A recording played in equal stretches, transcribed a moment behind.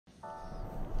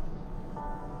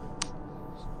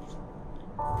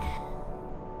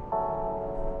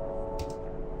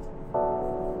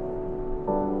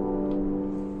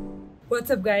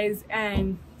What's up guys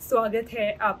and स्वागत है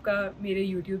आपका मेरे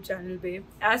YouTube चैनल पे।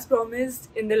 As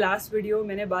promised in the last video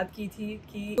मैंने बात की थी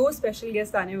कि 2 स्पेशल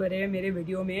गेस्ट आने वाले हैं मेरे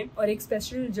वीडियो में और एक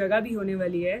स्पेशल जगह भी होने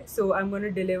वाली है। सो I am gonna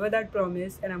deliver that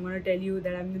promise and I am gonna tell you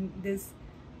that I am in this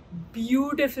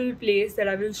beautiful place that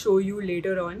I will show you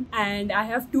later on and I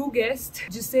have 2 guests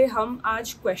जिससे हम आज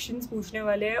questions पूछने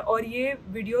वाले हैं और ये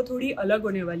video थोड़ी अलग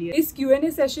होने वाली है। इस Q&A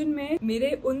सेशन में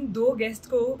मेरे उन 2 गेस्ट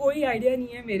को कोई आइडिया नहीं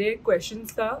है मेरे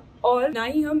questions का और ना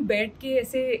ही हम बैठ के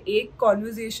ऐसे एक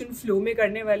कॉन्वर्जेशन फ्लो में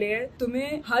करने वाले हैं।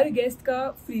 तुम्हें हर गेस्ट का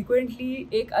फ्रीक्वेंटली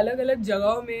एक अलग अलग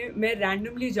जगहों में मैं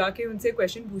रैंडमली जाके उनसे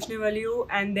क्वेश्चन पूछने वाली हूँ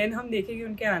एंड देन हम देखेंगे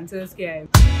उनके आंसर्स क्या है।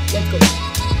 Let's go.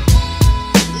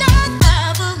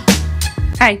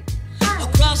 Hi.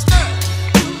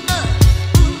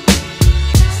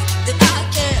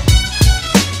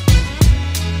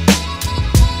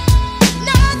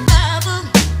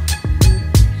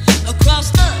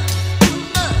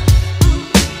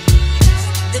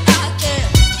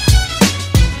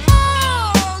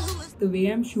 The way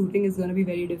I'm shooting is gonna be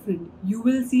very different. You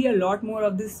will see a lot more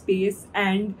of this space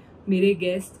and mere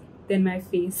guest than my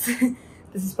face.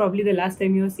 This is probably the last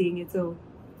time you're seeing it, so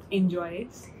enjoy.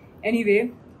 Anyway,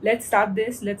 let's start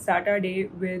this. Let's start our day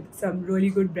with some really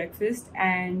good breakfast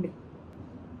and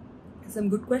some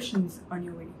good questions on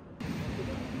your way.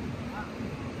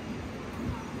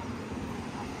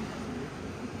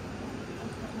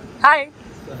 Hi.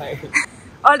 Hi.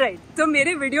 Alright, तो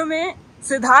मेरे video में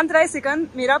सिद्धांत राय सिकंद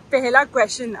मेरा पहला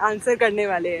question answer करने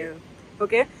वाले हैं।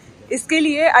 Okay? इसके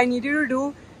लिए I need you to do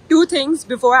 2 things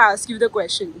before I ask you the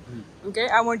question. Okay?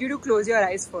 I want you to close your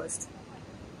eyes first.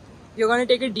 You're gonna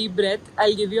take a deep breath.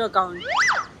 I'll give you a count.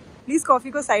 Please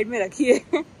coffee को side में रखिए.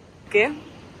 Okay.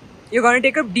 You're gonna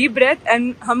take a deep breath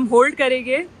and हम hold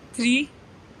करेंगे 3,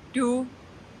 2,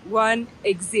 1.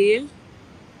 Exhale.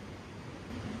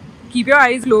 Keep your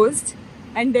eyes closed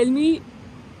and tell me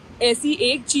ऐसी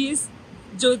एक चीज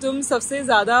जो तुम सबसे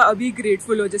ज्यादा अभी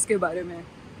grateful हो जिसके बारे में.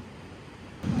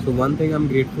 So one thing I'm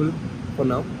grateful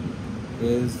for now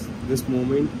is this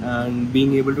moment and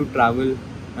being able to travel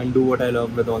and do what I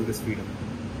love with all this freedom.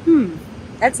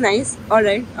 That's nice. All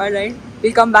right.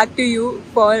 We'll come back to you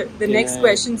for the next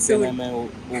question soon. Can I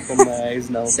open my eyes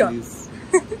now, Sure. please?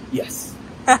 Yes.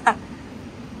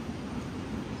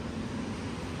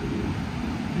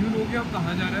 You know कि आप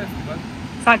कहाँ जा रहे हैं?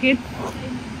 Sakit,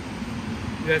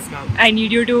 Yes, ma'am. I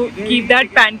need you to keep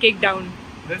that pancake down.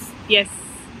 This. Yes.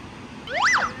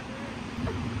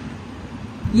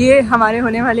 ये हमारे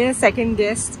होने वाले हैं second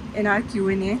guest in our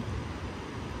Q&A.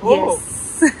 Oh. Yes.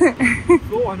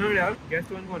 So honored, यार.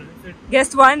 Guest 1 कौन है?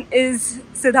 Guest 1 is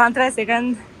सिद्धांत राय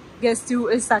सिकंद. Guest 2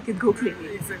 is साकित Gokhale.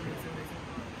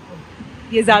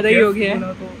 ये ज्यादा ही हो गया है.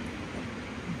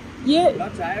 ये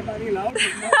चाय पानी लाओ.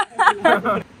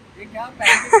 ये क्या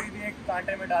पैकेज दे एक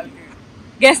कांटे में डाल के.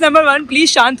 गेस्ट नंबर 1 प्लीज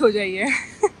शांत हो जाइए.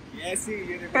 ऐसी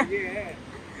ये देखो ये है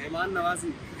मेहमान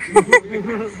नवाजी.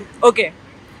 ओके,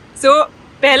 सो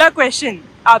पहला क्वेश्चन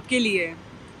आपके लिए.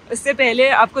 उससे पहले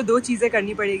आपको 2 चीजें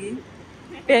करनी पड़ेगी.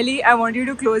 पहली, I want you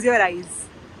to close your eyes.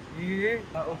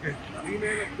 Okay.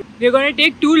 We are gonna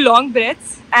take 2 long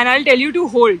breaths and I'll tell you to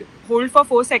hold for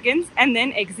 4 seconds and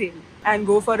then exhale and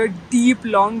go for a deep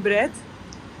long breath.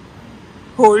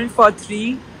 Hold for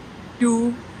 3,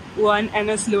 2, 1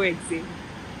 and a slow exhale.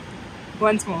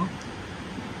 Once more.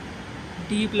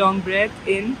 Deep long breath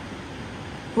in,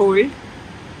 hold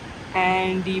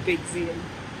and deep exhale.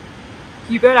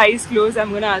 Keep your eyes closed.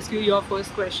 I'm going to ask you your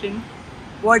first question.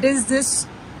 What is this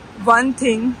one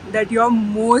thing that you're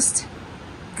most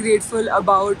grateful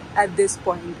about at this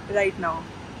point, right now?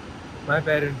 My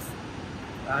parents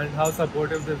and how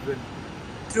supportive they've been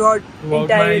Throughout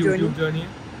entire my journey? YouTube journey.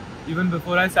 Even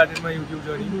before I started my YouTube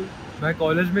journey. मैं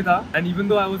college में था and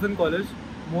even though I was in college,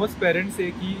 most parents say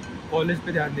कि college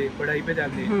पे ध्यान दे, पढ़ाई पे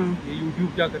ध्यान दे. ये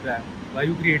YouTube क्या कर रहा है? Why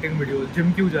you creating videos?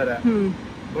 Gym क्यों जा रहा है?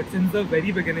 But since the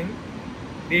very beginning,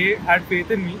 they had faith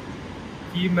in me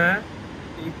कि मैं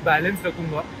एक बैलेंस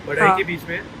रखूंगा पढ़ाई के बीच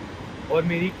में और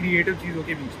मेरी क्रिएटिव चीज़ों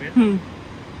के बीच में.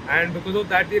 And because of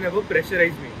that they never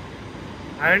pressurise me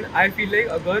and I feel like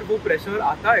अगर वो प्रेशर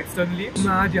आता एक्सटर्नली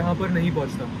मैं आज यहाँ पर नहीं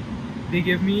पहुँचता. They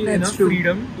give me enough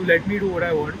freedom to let me do what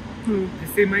I want,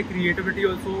 जिससे my creativity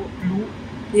also flow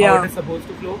how it is supposed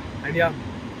to flow. And या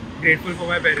grateful for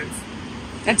my parents.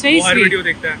 That's very वो हर sweet. वीडियो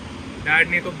देखता है. Dad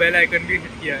ने तो bell icon भी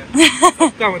hit किया है.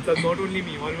 सबका मतलब not only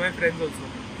me, all my friends also.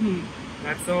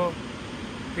 That's the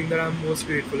thing that I'm most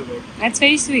grateful about. That's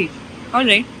very sweet. All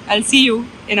right, I'll see you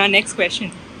in our next question.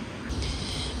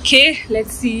 Okay,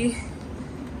 let's see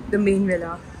the main villa.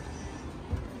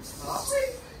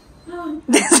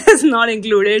 This is not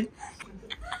included.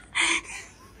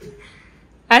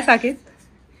 Hi Sakit.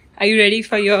 Are you ready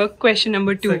for your question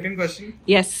number 2? Second question.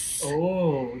 Yes.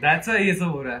 Oh, that's why ये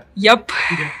सब हो रहा है. Yup.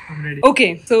 Okay, I'm ready. Okay,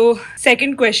 so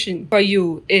second question for you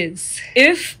is,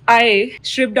 if I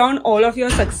strip down all of your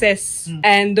success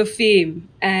and the fame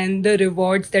and the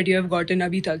rewards that you have gotten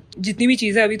अभी तक, जितनी भी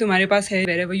चीजें अभी तुम्हारे पास है,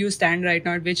 wherever you stand right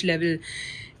now, at which level,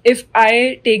 if I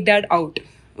take that out,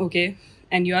 okay,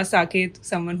 and you are Saket,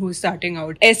 someone who is starting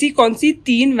out, ऐसी कौन सी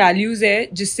 3 values है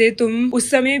जिससे तुम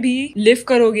उस समय भी live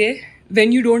करोगे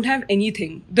when you don't have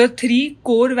anything? The 3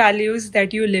 core values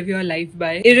that you live your life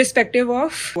by, irrespective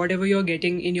of whatever you're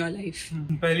getting in your life.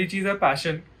 पहली चीज है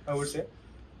passion, I would say,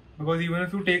 because even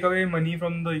if you take away money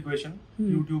from the equation,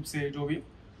 YouTube से जो भी,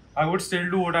 I would still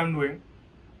do what I'm doing,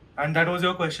 and that was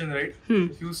your question, right?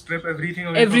 If you strip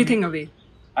everything away,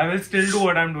 I will still do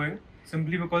what I'm doing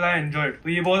simply because I enjoy it. तो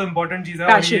ये बहुत important चीज है.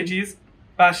 और ये चीज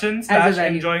passion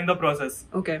 / enjoying the process.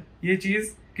 Okay. ये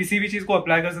चीज किसी भी चीज को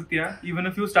अप्लाई कर सकती है. Even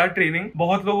if you start training,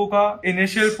 बहुत लोगों का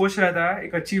इनिशियल पुश रहता है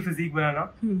एक अच्छी फिजिक बनाना,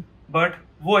 बट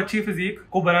वो अच्छी फिजिक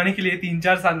को बनाने के लिए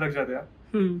 3-4 साल लग जाते हैं.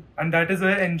 And that is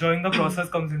where enjoying the process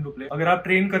comes into play. अगर आप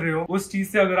ट्रेन कर रहे हो उस चीज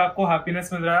से, अगर आपको हैप्पीनेस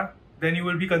मिल रहा है, then you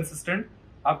will be consistent.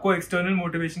 आपको एक्सटर्नल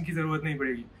मोटिवेशन की जरूरत नहीं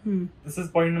पड़ेगी. This is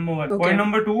point number 1. Point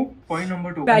number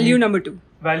 2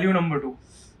 Value number 2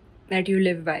 that you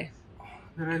live by.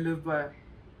 That I live by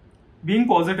being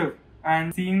positive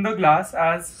and seeing the glass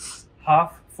as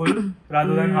half full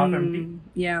rather than half empty.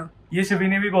 Yeah. ये शिवी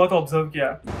ने भी बहुत observe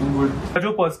किया.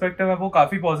 जो perspective है वो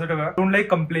काफी positive है. Don't like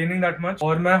complaining that much.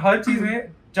 और मैं हर चीज में,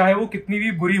 चाहे वो कितनी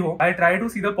भी बुरी हो, I try to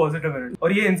see the positive in it.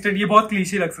 और ये बहुत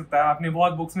क्लीशे लग सकता है, आपने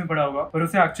बहुत बुक्स में पढ़ा होगा, पर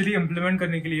उसे एक्चुअली इम्प्लीमेंट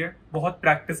करने के लिए बहुत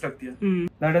प्रैक्टिस लगती है.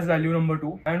 That is value number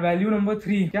 2. And value number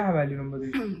 3, क्या है वैल्यू नंबर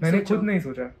 3? मैंने खुद नहीं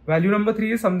सोचा. Value number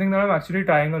 3 is something that I am actually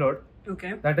trying a lot. Okay.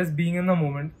 That is being in the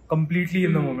moment, completely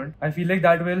in the moment. I feel like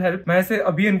that will help. मैं इसे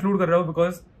अभी include कर रहा हूँ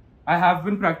because I have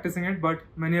been practicing it, but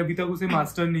मैंने अभी तक उसे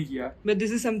master नहीं किया. But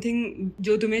this is something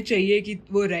जो तुम्हें चाहिए कि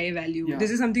वो रहे value. Yeah.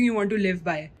 This is something you want to live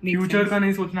by. Future का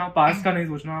नहीं सोचना, past का नहीं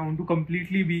सोचना. I want to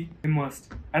completely be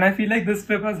immersed. And I feel like this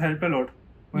trip has helped a lot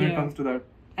when it comes to that.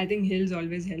 I think hills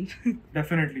always help.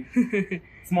 Definitely.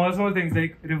 Small things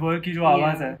like river की जो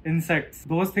आवाज है, insects,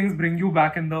 those things bring you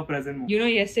back in the present moment. You know,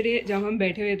 yesterday जब हम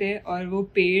बैठे हुए थे और वो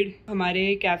पेड़ हमारे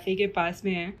कैफे के पास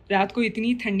में है, रात को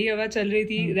इतनी ठंडी हवा चल रही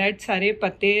थी that सारे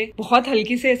पत्ते बहुत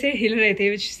हल्के से ऐसे हिल रहे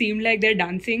थे, which seemed like they're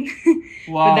dancing.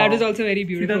 Wow. But that was also very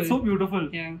beautiful. See, that's so beautiful.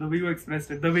 Yeah. The way you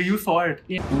expressed it, the way you saw it.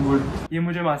 Yeah. Good. ये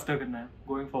मुझे master करना है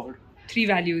going forward. 3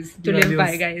 values to live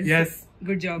by, guys. Yes.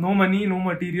 Good job. No money, no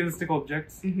materialistic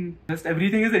objects. Just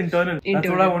everything is internal. That's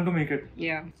what I want to make it.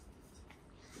 Yeah.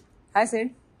 Hi,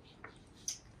 Sid.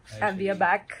 And we are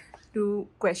back to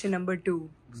question number 2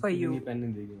 for you.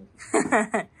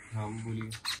 हाँ, बोलिए.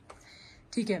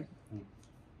 ठीक है.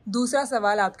 दूसरा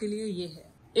सवाल आपके लिए ये है.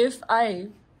 If I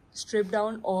strip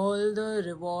down all the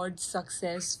rewards,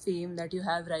 success, fame that you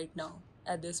have right now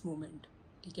at this moment,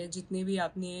 ठीक है, जितने भी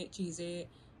आपने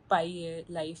चीज़ें पाई है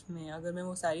लाइफ में, अगर मैं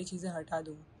वो सारी चीज़ें हटा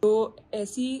दूँ, तो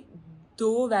ऐसी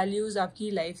 2 वैल्यूज़ आपकी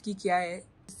लाइफ की क्या है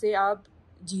जिससे आप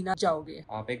जीना चाहोगे?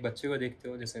 आप एक बच्चे को देखते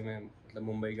हो, जैसे मैं मतलब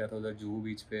मुंबई गया था, उधर जुहू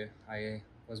बीच पे I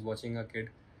was watching a kid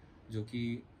जो कि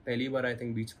पहली बार आई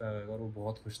थिंक बीच पे आया और वो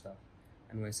बहुत खुश था.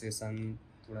 एंड वैसे सन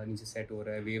थोड़ा नीचे सेट हो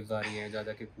रहा है, वेव्स आ रही हैं, जा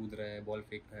के कूद रहा है, बॉल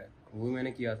फेंक रहा है. वो भी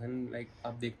मैंने किया था. लाइक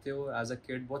आप देखते हो एज अ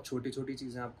किड बहुत छोटी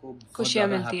चीज़ें आपको खुशियाँ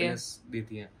मिलती है,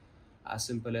 देती हैं. एज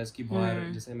सिंपल एज कि बाहर,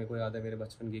 जैसे मेरे को याद है, मेरे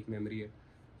बचपन की एक मेमोरी है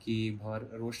कि बाहर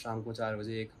रोज शाम को 4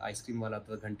 बजे एक आइसक्रीम वाला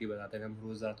आता था, घंटी बजाते थे, हम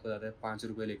रोज रात को जाते थे 5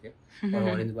 रुपए लेके और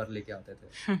ऑरेंज बार लेके आते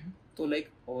थे. तो like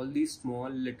all the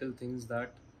small little things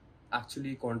that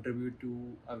actually contribute to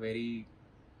a very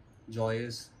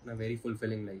Joyce and a very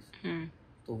fulfilling life.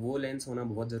 तो वो लेंस होना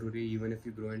बहुत जरूरी है even if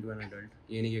you grow into an adult.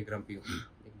 ये नहीं कि ग्रम्पी हो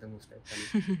एकदम उस टाइप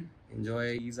का.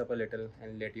 Enjoy, ease up a little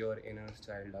and let your inner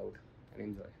child out and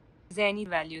enjoy. Is there any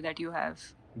value that you have?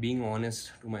 Being honest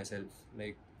to myself.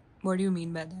 Like, what do you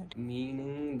mean by that?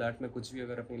 Meaning that मैं कुछ भी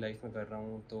अगर अपनी life में कर रहा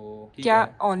हूँ तो क्या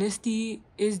honesty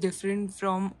is different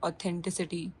from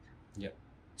authenticity? Yeah.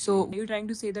 So are you trying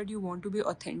to say that you want to be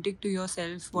authentic to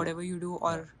yourself, whatever you do,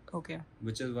 or okay?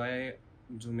 Which is why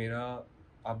जो मेरा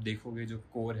आप देखोगे जो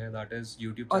core है, that is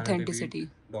YouTube channel authenticity,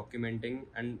 documenting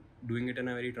and doing it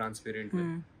in a very transparent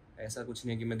way. ऐसा कुछ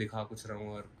नहीं कि मैं दिखा कुछ रहा हूँ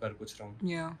और कर कुछ रहा हूँ.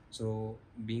 Yeah. So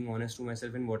being honest to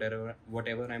myself in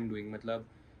whatever I'm doing, मतलब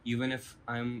even if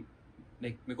I'm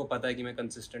like, मेरे को पता है कि मैं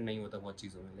consistent नहीं होता बहुत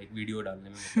चीज़ों में, like वीडियो डालने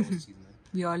में, मतलब उस चीज़ में.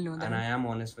 We all know that. And I am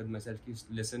honest with myself कि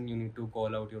listen, you need to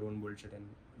call out your own bullshit and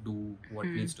do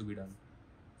what needs to be done.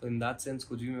 तो in that sense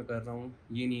कुछ भी मैं कर रहा हूँ,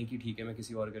 ये नहीं है कि ठीक है मैं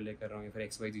किसी और के लिए कर रहा हूँ या फिर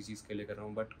XYZ चीज़ के लिए कर रहा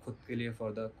हूँ, but खुद के लिए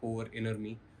for the core inner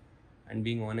me and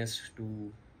being honest to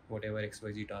whatever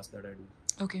XYZ task that I do.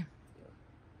 Okay.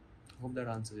 Hope that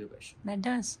answers your question. That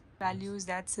does. Values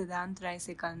that Siddhant Rai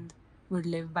Sikand would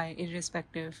live by,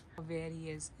 irrespective of where he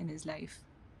is in his life.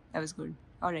 That was good.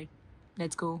 All right,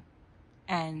 let's go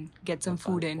and get some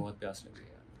food in. बहुत प्यास लग रही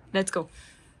है. Let's go.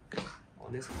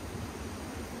 Honestly.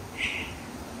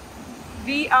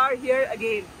 We are here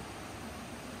again.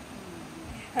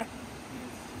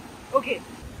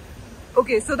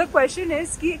 Okay. So the question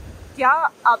is कि क्या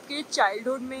आपके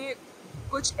childhood में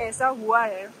कुछ ऐसा हुआ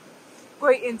है,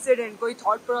 कोई इंसिडेंट, कोई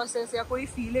थॉट प्रोसेस या कोई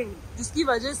फीलिंग जिसकी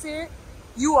वजह से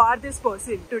you are this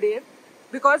person today?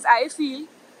 Because I feel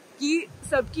कि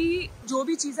सबकी जो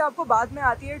भी चीज़ें आपको बाद में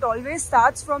आती है, it always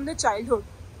starts from the childhood.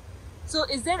 So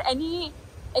is there any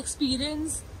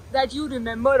experience that you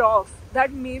remember of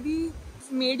that may be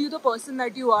made you the person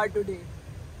that you are today?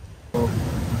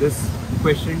 This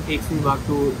question takes me back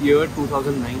to year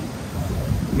 2009.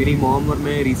 मेरी mom और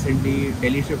मैं recently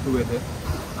Delhi shift हुए थे.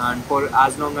 And for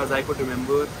as long as I could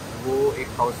remember वो एक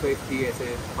house wife थी ऐसे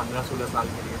 15-16 साल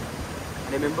के लिए.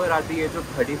 एंड रिमेंबर आती है जो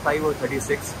 35 और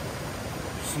 36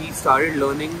 शी स्टार्टेड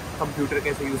लर्निंग कंप्यूटर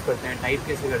कैसे यूज़ करते हैं, टाइप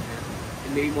कैसे करते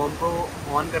हैं. मेरी मॉम को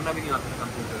ऑन करना भी नहीं आता था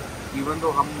कंप्यूटर. इवन तो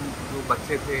हम जो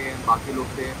बच्चे थे, बाकी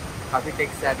लोग थे, काफ़ी टेक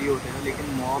सैवी होते हैं,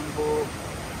 लेकिन मॉम को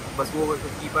बस वो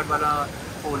कीपैड वाला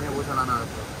फ़ोन है वो चलाना आता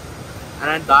था. And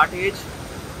at that as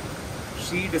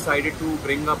she decided to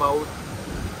bring about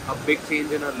a big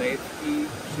change in her life.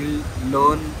 She'll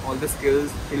learn all the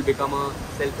skills, she'll become a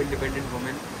self-independent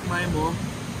woman. My mom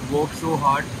worked so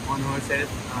hard on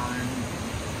herself and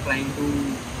trying to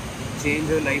change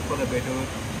her life for the better,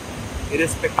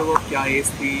 irrespective of क्या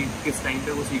as थी, किस time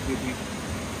पे वो सीख रही थी.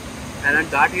 And at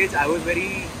that age I was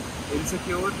very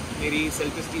insecure. मेरी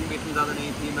self esteem भी इतनी ज़्यादा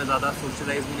नहीं थी, मैं ज़्यादा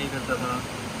socialize भी नहीं करता था,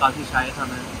 काफ़ी शाय था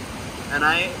मैं. And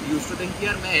I used to think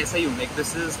यार मैं ऐसा ही हूँ, like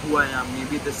this is who I am,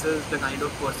 maybe this is the kind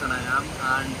of person I am,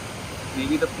 and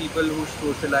maybe the people who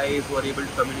socialize, who are able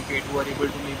to communicate, who are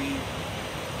able to maybe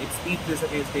एक speech दे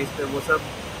सके stage पे, वो सब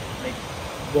like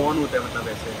born होता है, मतलब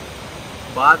ऐसे.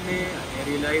 बाद में I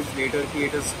realized later कि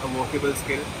it is a workable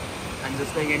skill, and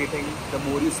just like anything, the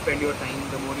more you spend your time,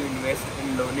 the more you invest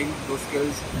in learning those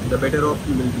skills, the better off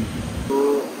you will be. So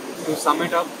to sum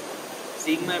it up,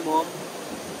 seeing my mom,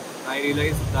 I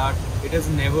realized that it is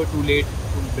never too late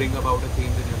to bring about a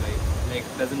change in your life. Like,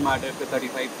 doesn't matter if you're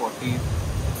 35, 40,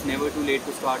 it's never too late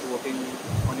to start working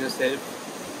on yourself,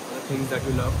 on the things that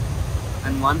you love.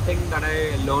 And one thing that I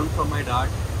learned from my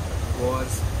dad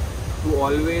was to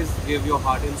always give your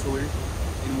heart and soul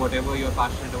in whatever you're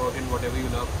passionate about, in whatever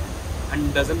you love.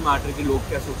 And doesn't matter कि लोग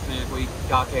क्या सोच रहे हैं, कोई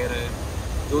क्या कह रहा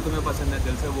है, जो तुम्हें पसंद है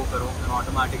दिल से वो करो, and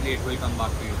automatically it will come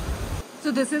back to you.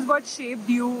 So this is what shaped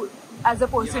you as a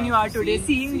person you are today,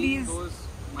 seeing these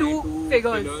two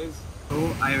figures. So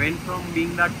I went from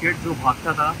being that kid जो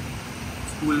भागता था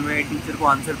school में teacher को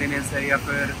answer देने से या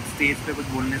फिर stage पे कुछ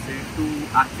बोलने से, to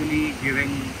actually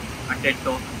giving a TED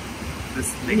talk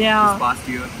this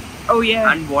past year. Oh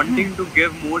yeah. And wanting to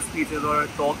give more speeches or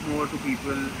talk more to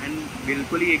people, and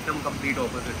बिल्कुल ही एकदम complete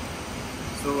opposite.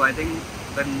 So I think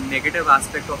the negative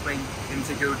aspect of my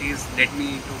insecurities led me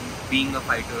to being a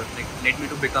fighter, like led me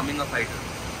to becoming a fighter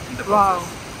in the process. Wow.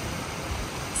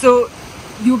 So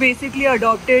you basically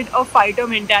adopted a fighter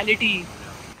mentality,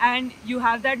 and you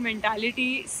have that mentality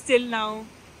still now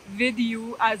with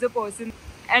you as a person,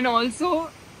 and also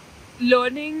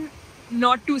learning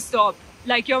not to stop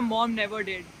like your mom never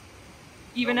did,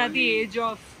 even at the age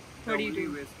of 32. The only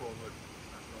way is forward.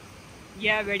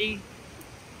 Yeah, very.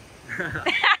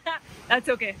 That's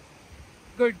okay.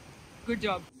 Good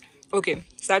job. Okay,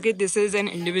 Saket, this is an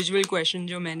individual question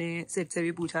जो मैंने सिड से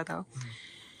भी पूछा था.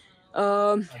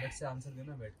 अलग से answer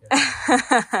देना बैठ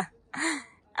के.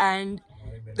 And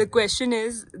the question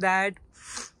is that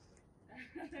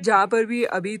जहाँ पर भी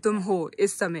अभी तुम हो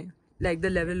इस समय, like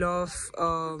the level of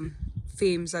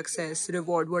fame, success,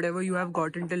 reward, whatever you have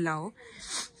gotten till now,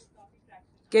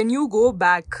 can you go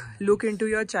back, look into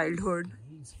your childhood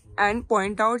and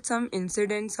point out some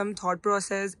incident, some thought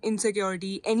process,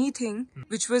 insecurity, anything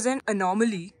which was an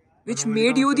anomaly, which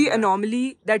made you the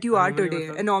anomaly that you are today?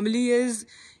 Anomaly is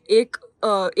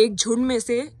एक झुंड में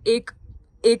से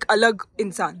एक अलग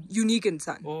इंसान, unique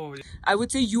इंसान. I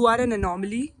would say you are an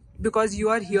anomaly because you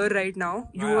are here right now.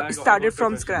 You started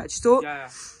from scratch. So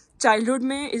childhood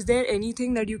में, is there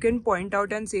anything that you can point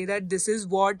out and say that this is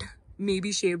what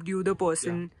maybe shaped you the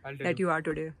person that you are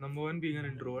today? Number one, being an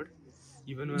introvert.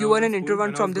 Even when you were an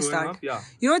introvert from the start.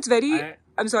 You know, it's very,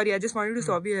 I'm sorry, I just wanted to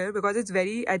stop you here because it's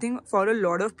very, I think for a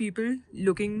lot of people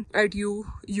looking at you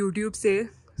YouTube से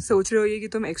सोच रहे हो ये कि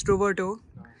तुम extrovert हो,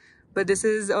 but this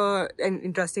is an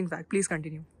interesting fact. Please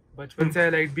continue. बचपन से I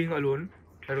liked being alone.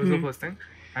 That was the first thing.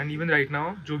 And even right now,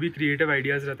 जो भी creative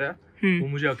ideas रहता है, वो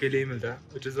मुझे अकेले ही मिलता है.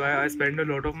 Which is why I spend a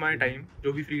lot of my time,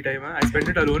 जो भी free time है, I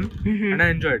spend it alone and I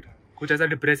enjoy it. कुछ ऐसा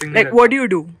depressing नहीं. Like what do you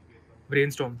do?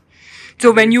 Brainstorm.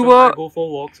 So when you were I go for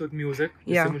walks with music,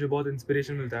 जिससे मुझे बहुत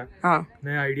inspiration मिलता है,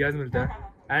 नए ideas मिलता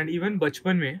है. And even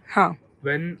बचपन में,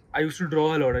 when I used to draw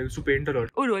a lot, I used to paint a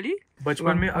lot. Oh really?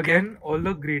 बचपन में again all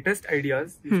the greatest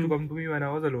ideas used to come to me when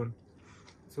I was alone.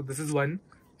 So this is one.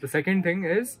 The second thing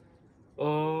is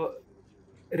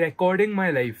recording my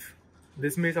life.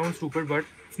 This may sound stupid, but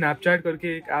Snapchat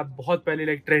करके एक app बहुत पहले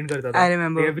like trend करता था. I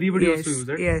remember. Everybody used to use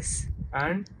it. Yes.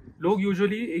 And लोग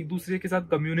usually एक दूसरे के साथ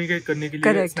communicate करने के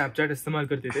लिए Snapchat इस्तेमाल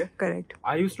करते थे. Correct.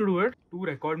 I used to do it to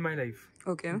record my life.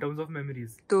 Okay. In terms of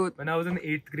memories. तो when I was in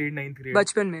 8th grade, 9th grade.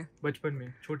 बचपन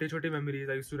में छोटे memories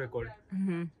I used to record.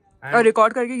 और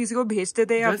रिकॉर्ड करके किसी को भेजते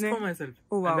थे just for myself.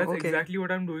 Oh wow. And that's exactly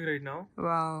what I'm doing right now.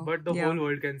 Wow. But the whole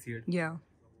world can see it. Yeah.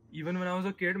 Even when I was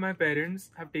a kid, my parents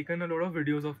have taken a lot of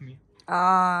videos of me.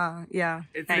 Yeah.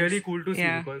 It's really cool to see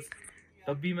because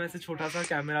तब भी मैं ऐसे छोटा सा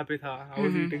camera पे था. I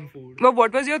was eating food. But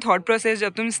what was your thought process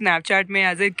जब तुम Snapchat में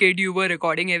as a kid you were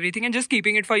recording everything and just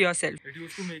keeping it for yourself? It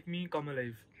used to make me come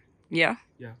alive. Yeah.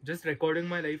 Yeah. Just recording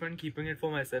my life and keeping it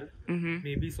for myself.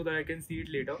 Maybe so that I can see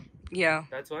it later. Yeah.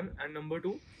 That's one. And number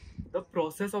two, the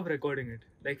process of recording it,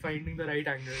 like finding the right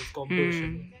angles,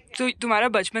 composition. So तुम्हारा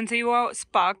बचपन से ही वो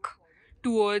spark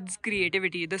towards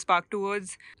creativity, the spark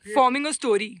towards forming a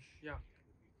story. Yeah.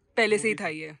 पहले से ही था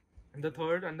ये. And the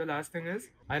third and the last thing is,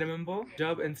 I remember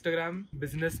जब Instagram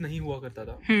business नहीं हुआ करता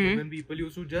था, when people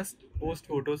used to just post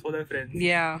photos for their friends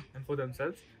and for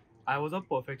themselves, I was a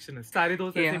perfectionist. सारे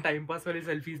दोस्त ऐसे time pass वाले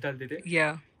selfies डालते थे.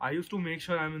 Yeah. I used to make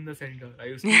sure I'm in the center.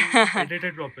 I used to edit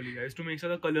it properly. I used to make sure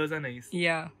the colors are nice.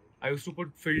 Yeah. I used to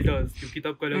put filters क्योंकि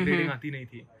तब color grading आती नहीं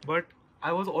थी. But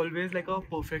I was always like a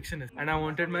perfectionist and I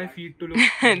wanted my feet to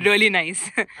look really nice.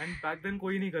 And back then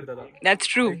कोई नहीं करता था.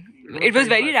 That's true. Like, it was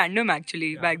very random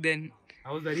actually back then.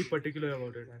 I was very particular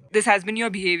about it. This has been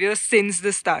your behavior since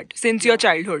the start, since your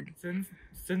childhood.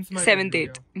 Since my 7th,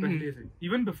 8th.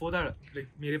 Even before that, like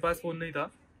मेरे पास phone नहीं था,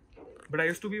 but I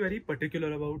used to be very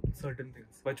particular about certain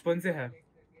things. बचपन से है.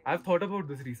 I've thought about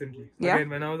this recently.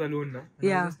 Again, when I was alone ना,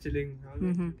 when I was just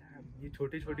chilling. ये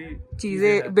छोटी-छोटी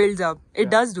चीजें builds up. It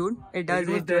does, dude. It does.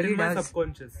 It really does. My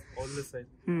subconscious all this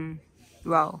time.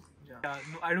 Wow. Yeah,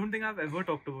 no, I don't think I've ever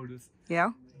talked about this.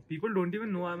 Yeah. People don't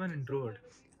even know I'm an introvert.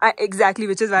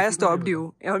 Exactly, which is why I stopped you.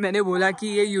 और मैंने बोला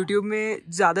कि ये YouTube में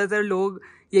ज़्यादातर लोग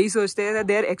यही सोचते हैं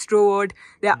that they're extrovert,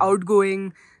 they're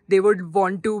outgoing, they would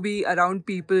want to be around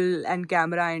people and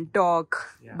camera and talk,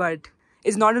 but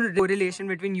it's not a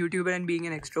correlation between YouTuber and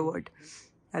being an extrovert.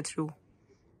 That's true.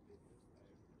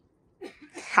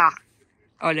 Ha.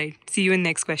 All right. See you in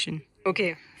next question.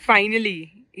 Okay.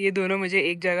 Finally, ये दोनों मुझे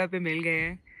एक जगह पे मिल गए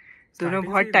हैं. दोनों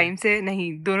बहुत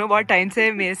टाइम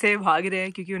से मेरे से भाग रहे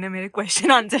हैं क्योंकि उन्हें मेरे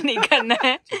क्वेश्चन आंसर नहीं करना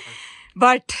है.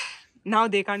 But now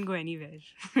they can't go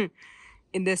anywhere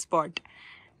in this spot.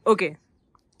 Okay.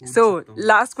 So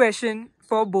last question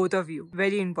for both of you.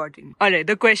 Very important. All right.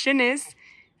 The question is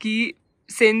कि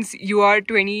since you are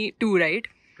 22,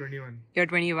 right? 21. You're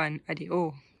 21.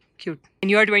 Oh, cute. And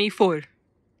you are 24.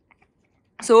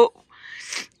 So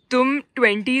तुम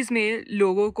 20s में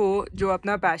लोगों को जो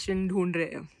अपना passion ढूंढ रहे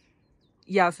हैं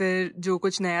या फिर जो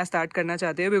कुछ नया स्टार्ट करना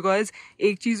चाहते हैं, बिकॉज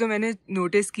एक चीज़ जो मैंने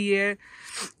नोटिस की है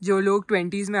जो लोग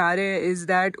 20s में आ रहे हैं इज़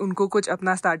दैट उनको कुछ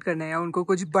अपना स्टार्ट करना है या उनको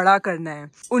कुछ बड़ा करना है.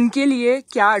 उनके लिए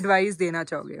क्या एडवाइस देना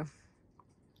चाहोगे?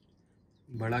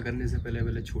 बड़ा करने से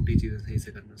पहले छोटी चीज़ें सही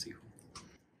से करना सीखो.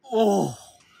 ओह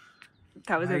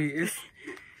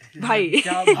भाई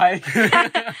क्या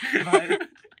भाई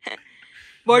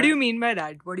What do you mean by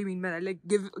that? Like,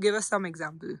 give us some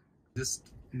example. Just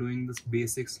doing this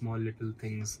basic small little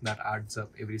things that adds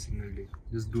up every single day.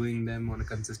 Just doing them on a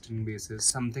consistent basis.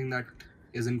 Something that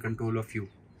is in control of you.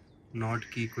 Not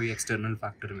कि कोई external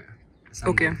factor में.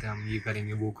 Okay. हम ये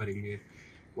करेंगे वो करेंगे.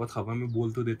 बहुत हवा में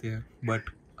बोल तो देते हैं. But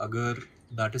अगर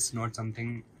that is not something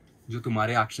जो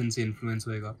तुम्हारे action से influence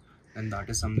होएगा, then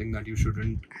that is something that you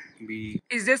shouldn't be.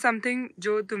 Is there something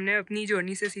जो तुमने अपनी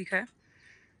journey से सीखा है?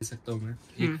 सकता हूँ मैं.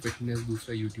 एक फिटनेस,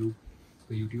 दूसरा यूट्यूब.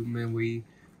 तो यूट्यूब में वही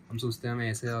हम सोचते हैं हमें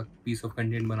ऐसा पीस ऑफ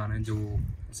कंटेंट बनाना है जो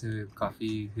ऐसे काफ़ी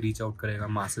रीच आउट करेगा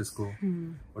मासेस को.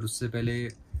 और उससे पहले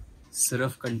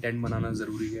सिर्फ कंटेंट बनाना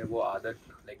ज़रूरी है. वो आदत,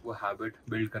 लाइक वो हैबिट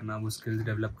बिल्ड करना, वो स्किल्स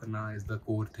डेवलप करना इज़ द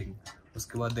कोर थिंग.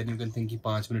 उसके बाद देन यू कैन थिंक कि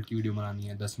 5 मिनट की वीडियो बनानी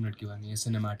है, 10 मिनट की बनानी है,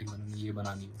 सिनेमैटिक बनानी है, ये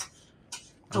बनानी है.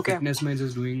 फिटनेस में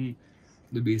just doing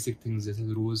the basic things, जैसे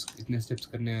रोज़ इतने स्टेप्स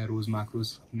करने हैं, रोज़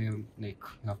मैक्रोस अपने, like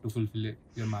you have to fulfil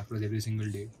your macros every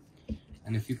single day.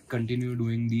 And if you continue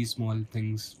doing these small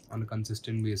things on a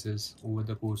consistent basis over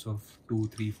the course of 2,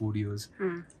 3, 4 years,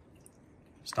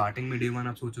 starting में day 1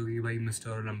 आप सोचोगे कि भाई mister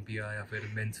Olympia या फिर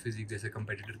men's physique जैसे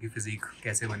competitor की physique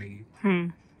कैसे बनेगी.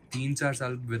 3-4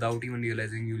 साल without even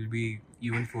realising you will be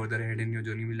even further ahead in your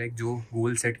journey में. लाइक जो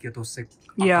गोल सेट किया तो उससे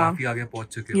काफी आगे पहुंच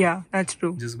चुके हो. Yeah, that's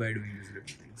true. Just by doing these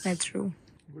little things. That's true.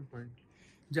 Good point.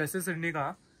 जैसे सर ने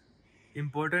कहा,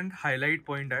 इम्पोर्टेंट हाईलाइट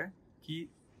पॉइंट है कि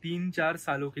 3-4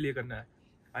 सालों के लिए करना है.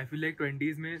 आई फील लाइक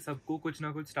 20s में सबको कुछ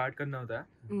ना कुछ स्टार्ट करना होता है,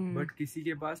 बट किसी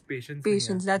के पास patience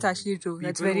That's actually true.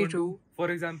 That's very true.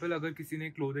 For example अगर किसी ने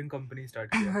क्लोथिंग कंपनी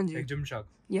स्टार्ट किया, लाइक जिमशार्क,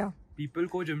 पीपल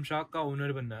को जिमशार्क का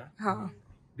ओनर बनना है.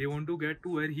 They want to get to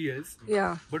where he is,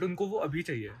 but उनको वो अभी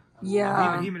चाहिए, अभी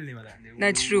नहीं मिलने वाला है.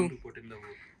 That's true.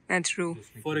 That's true.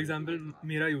 For example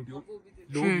मेरा यूट्यूब,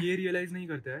 लोग ये रियलाइज नहीं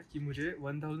करते हैं कि मुझे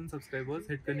 1000 सब्सक्राइबर्स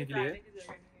हिट करने के लिए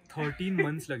 13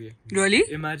 months लगे. Really?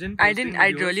 Imagine I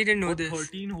really didn't know this.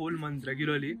 13 whole months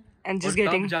regularly. And just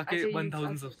getting जाके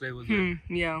 1000 subscribers.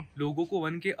 Yeah. लोगों को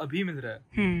 1K अभी मिल रहा है.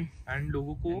 And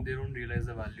लोगों को they don't realize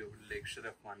the value of like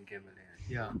सिर्फ 1K मिले हैं.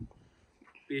 Yeah.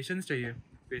 Patience चाहिए.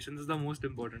 Patience is the most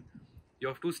important. You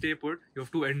have to stay put. You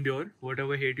have to endure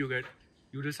whatever hate you get.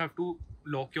 You just have to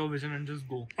lock your vision and just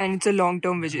go. And it's a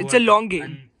long-term vision. It's a long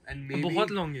game. And maybe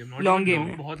बहुत long game. Not long even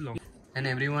game. बहुत long. And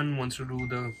everyone wants to do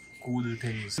the cool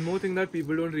things. One more thing that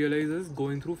people don't realize is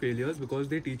going through failures because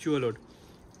they teach you a lot.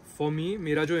 For me,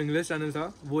 मेरा जो English channel था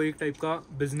वो एक type का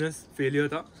business failure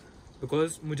था, because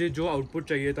मुझे जो output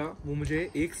चाहिए था वो मुझे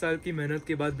 1 साल की मेहनत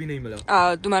के बाद भी नहीं मिला.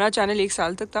 तुम्हारा चैनल 1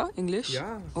 साल तक था English?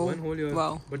 one whole year.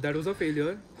 But that was a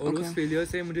failure. और उस फेलियर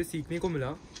से मुझे सीखने को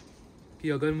मिला कि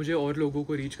अगर मुझे और लोगों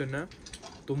को रीच करना है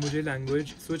तो मुझे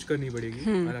लैंग्वेज स्विच करनी पड़ेगी.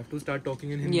 I have to start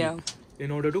talking in Hindi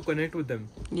in order to connect with them.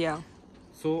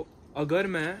 सो अगर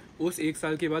मैं उस 1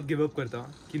 साल के बाद गिव अप करता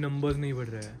कि नंबर्स नहीं बढ़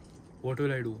रहे हैं, what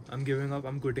will I do? I am giving up,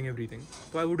 I am quitting everything.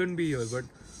 तो I wouldn't be here. But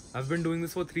I have been doing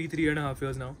this for 3.5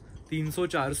 years now.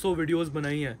 300-400 videos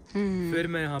बनाई हैं, फिर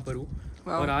मैं यहाँ पर हूँ.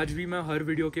 और आज भी मैं हर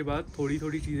वीडियो के बाद थोड़ी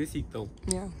थोड़ी चीजें सीखता हूँ.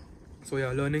 सो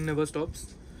या, learning never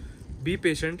stops. Be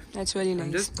patient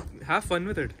and just have fun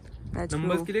with it.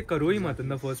 Numbers के लिए करो ही मत इन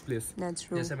द फर्स्ट प्लेस.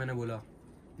 जैसे मैंने बोला,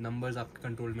 numbers आपके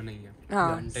कंट्रोल में नहीं है.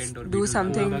 Intent or do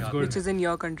something which is in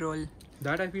your control.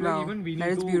 That I feel like even we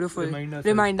need to beautiful.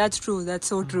 Remind. That's true. That's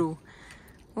so true.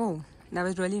 Oh, that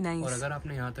was really nice. और अगर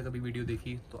आपने यहाँ तक अभी वीडियो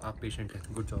देखी तो आप पेशेंट हैं.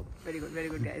 Good job. Very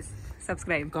good guys.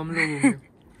 Subscribe. कम लोगों में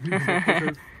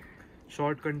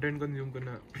शॉर्ट कंटेंट कंज्यूम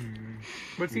करना.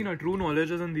 But see, true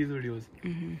knowledge is in these videos.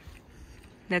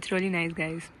 That's really nice,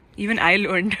 guys. Even I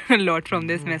learned a lot from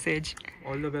this message.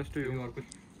 All the best to you.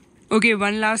 Okay,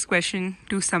 one last question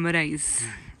to summarize.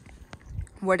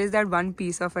 What is that one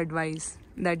piece of advice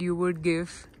that you would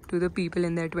give to the people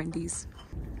in their 20s?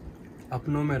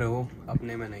 अपनों में रहो,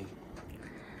 अपने में नहीं.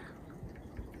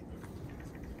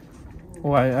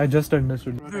 Oh, I just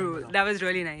understood. Bro, that was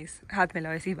really nice. हाथ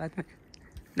मिलाओ ऐसी बात में.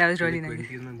 That was really nice.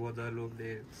 20s में बहुत ज़्यादा लोग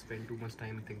they spend too much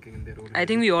time thinking in their own. I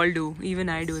think we all do. Even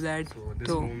I do that. So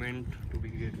this moment to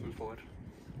be grateful for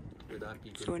with our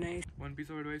people. So nice. One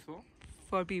piece of advice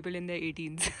for people in their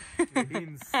 18s.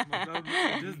 18s. मतलब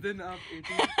जिस दिन आप 18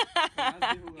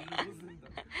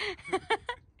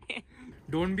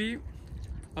 Don't be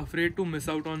afraid to miss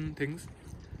out on things.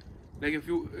 Like if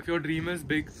your dream is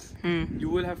big, you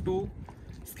will have to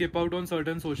skip out on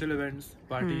certain social events,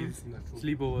 parties,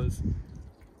 sleepovers.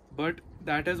 But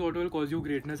that is what will cause you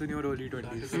greatness in your early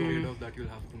 20s. That is the trade-off that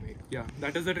you'll have to make. Yeah,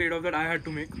 that is the trade-off that I had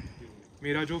to make.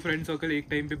 मेरा जो friend circle एक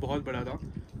time पे बहुत बड़ा था,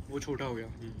 वो छोटा हो गया.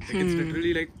 Like it's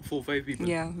literally like 4-5 people.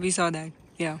 Yeah, we saw that.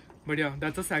 Yeah. But yeah,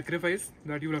 that's a sacrifice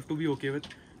that you have to be okay with.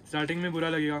 Starting में बुरा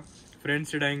लगेगा, friends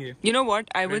चिढ़ाएंगे. You know what?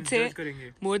 I would say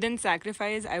more than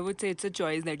sacrifice, I would say it's a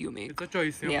choice that you make. It's a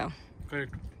choice. Yeah.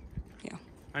 Correct. Yeah.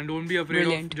 And don't be afraid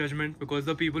of judgment because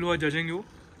the people who are judging you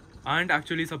aren't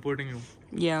actually supporting you.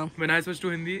 Yeah. When I switched to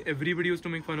Hindi, everybody used to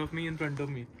make fun of me in front of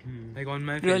me, like on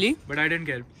my face. Really? But I didn't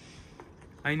care.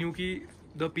 I knew कि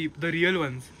the real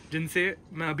ones, जिनसे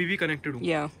मैं अभी भी connected हूँ.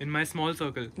 Yeah. In my small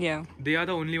circle. Yeah. They are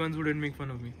the only ones who didn't make fun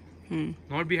of me.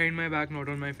 Not behind my back, not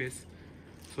on my face.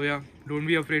 So yeah, don't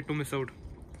be afraid to miss out.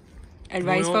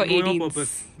 Advice for 18s. Know your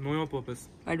purpose. Know your purpose.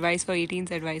 Advice for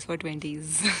 18s, advice for 20s.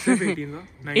 सिर्फ 18 ना?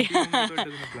 19 तो it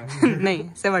doesn't apply. नहीं,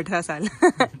 सिर्फ 18 साल.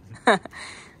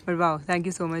 But wow, thank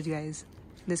you so much, guys.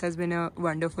 This has been a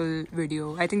wonderful video.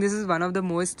 I think this is one of the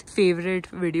most favorite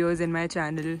videos in my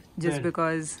channel, just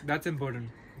because. That's important.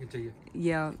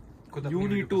 Yeah. You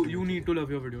need to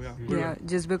love your video. Yeah.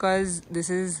 Just because this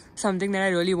is something that I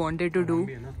really wanted to do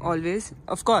always.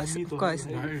 Of course.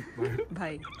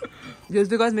 Bhai. Just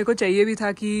because मेरे को चाहिए भी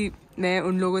था कि मैं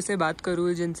उन लोगों से बात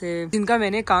करूँ जिनका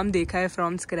मैंने काम देखा है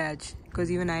from scratch,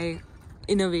 because even I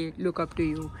in a way look up to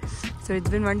you. So it's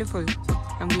been wonderful.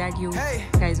 I'm glad you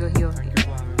guys were here.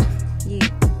 Yeah.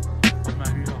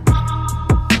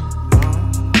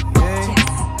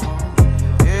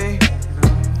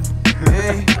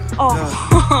 Oh.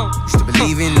 Used to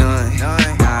believe in none, now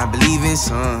I believe in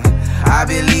some. I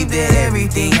believe that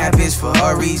everything happens for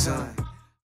a reason.